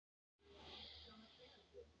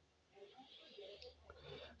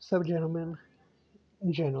So, gentlemen,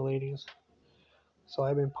 gentle ladies. So,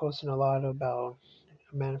 I've been posting a lot about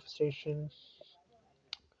manifestation.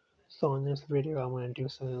 So, in this video, I want to do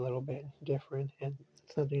something a little bit different and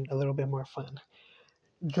something a little bit more fun.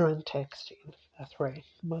 Drunk texting. That's right,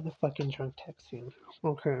 motherfucking drunk texting.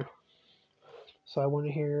 Okay. So, I want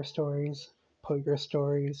to hear your stories. Put your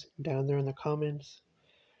stories down there in the comments.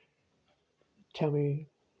 Tell me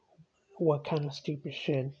what kind of stupid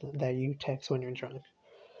shit that you text when you're drunk.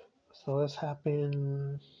 So, this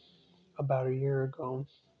happened about a year ago.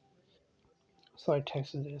 So, I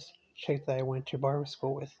texted this chick that I went to barber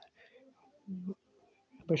school with,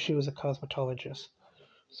 but she was a cosmetologist.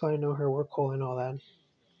 So I know her work cool and all that.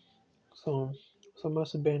 So so it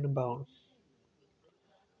must have been about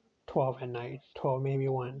 12 at night, 12 maybe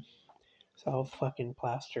 1. So I was fucking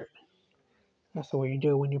plastered. That's the way you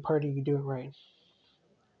do it. When you party, you do it right.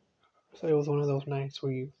 So it was one of those nights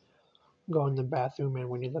where you go in the bathroom and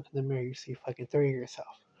when you look in the mirror, you see fucking 3 of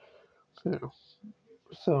yourself. You know.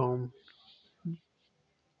 So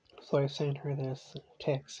so I sent her this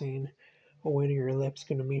text saying, "When are your lips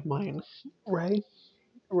gonna meet mine?" Right?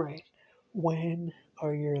 Right. When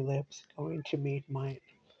are your lips going to meet mine?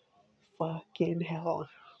 Fucking hell.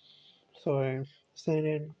 So I sent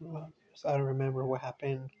it. So I don't remember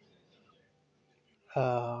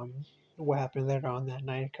um, what happened later on that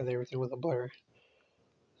night because everything was a blur.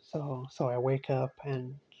 So I wake up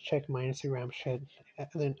and check my Instagram shit, and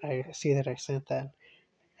then I see that I sent that.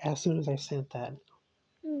 As soon as I sent that,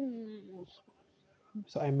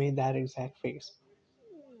 so I made that exact face.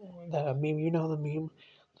 The meme, you know the meme,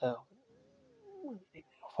 the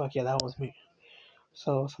fuck yeah, that was me.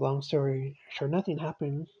 So long story short, nothing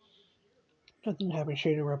happened. Nothing happened. She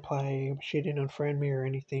didn't reply. She didn't unfriend me or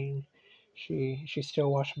anything. She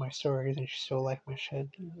still watched my stories and she still liked my shit.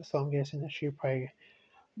 So I'm guessing that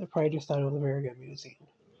they probably just thought it was very amusing.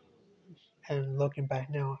 And looking back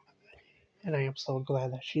now, and I am so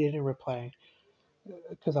glad that she didn't reply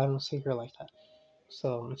because I don't see her like that.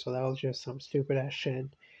 So that was just some stupid ass shit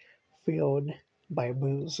fueled by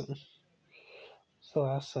booze. So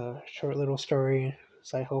that's a short little story.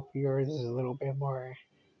 So I hope yours is a little bit more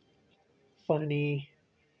funny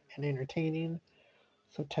and entertaining.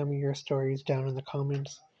 So tell me your stories down in the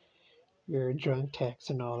comments, your drunk texts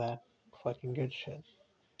and all that fucking good shit.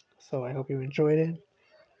 So I hope you enjoyed it.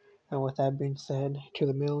 And with that being said, to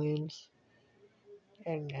the millions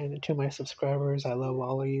and to my subscribers, I love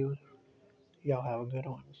all of you. Y'all have a good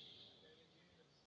one.